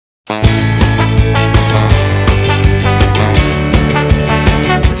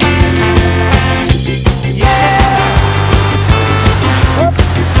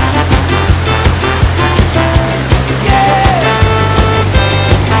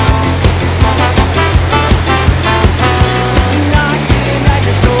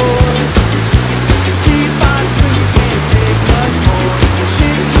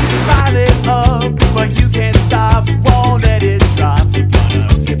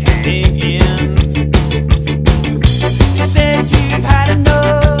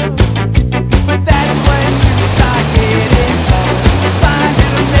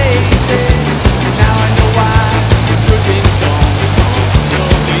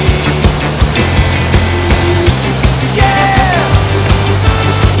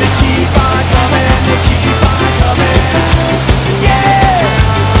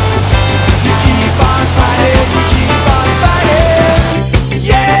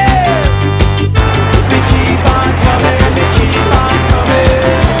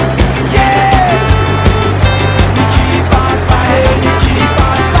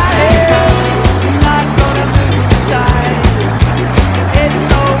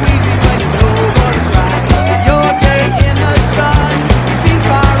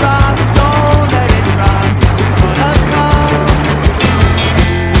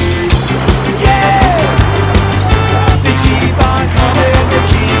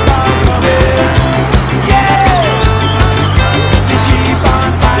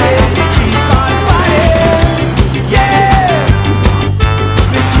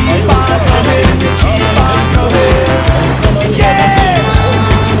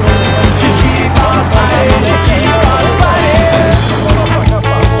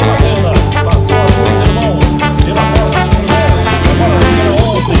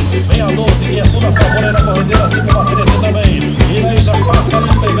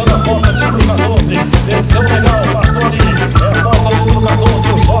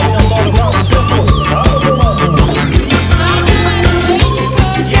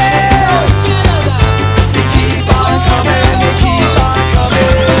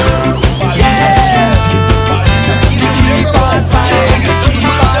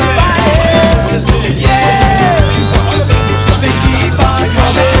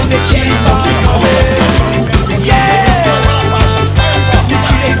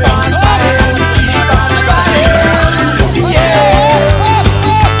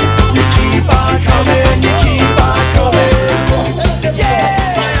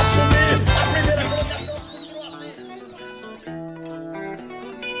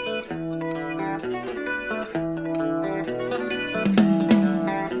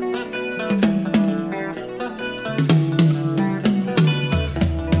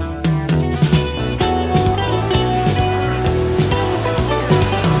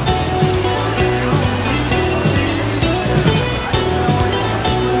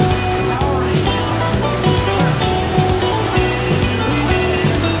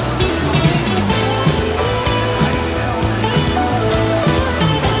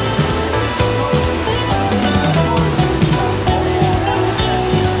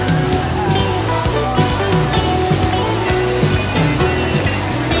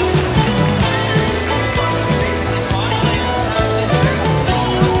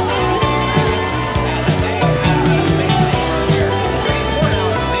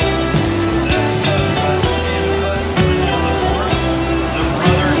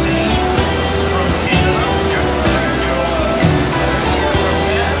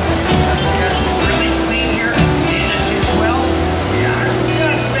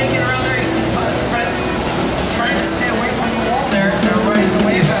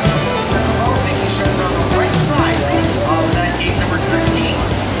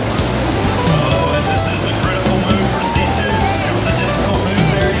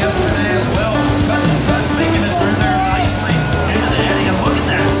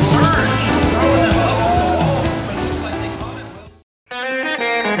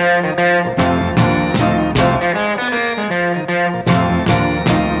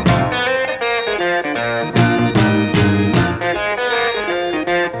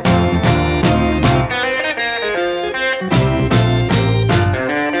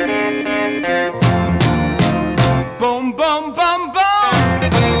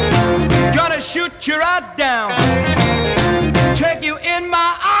Shoot you right down, take you in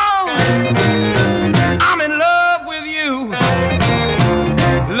my arms. I'm in love with you,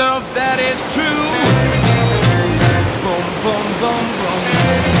 love that is true. Boom, boom, boom, boom.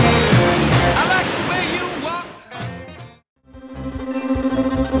 I like the way you walk.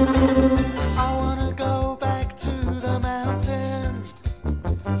 I wanna go back to the mountains,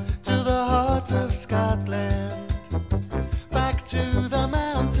 to the heart of Scotland, back to the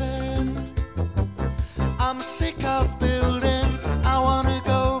mountains. I'm sick of buildings, I wanna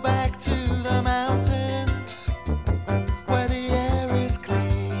go back to the mountains, where the air is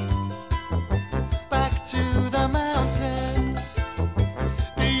clean, back to the mountains.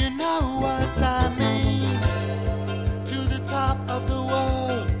 Do you know what I mean? To the top of the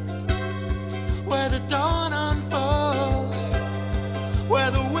world, where the dawn unfolds,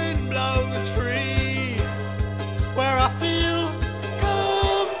 where the wind blows free, where I feel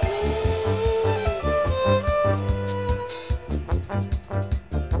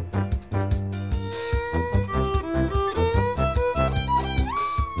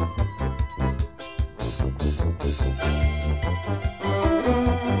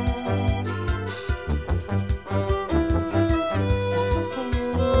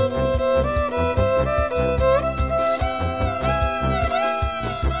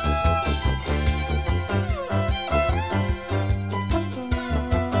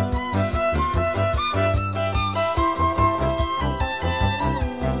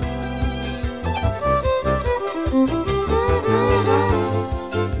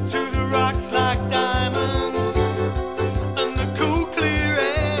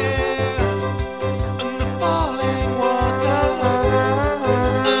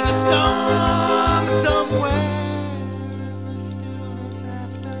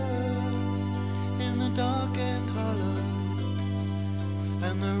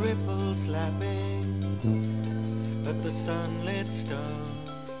slapping at the sunlit stars,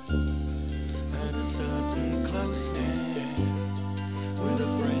 and a certain closeness with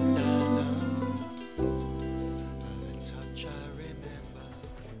a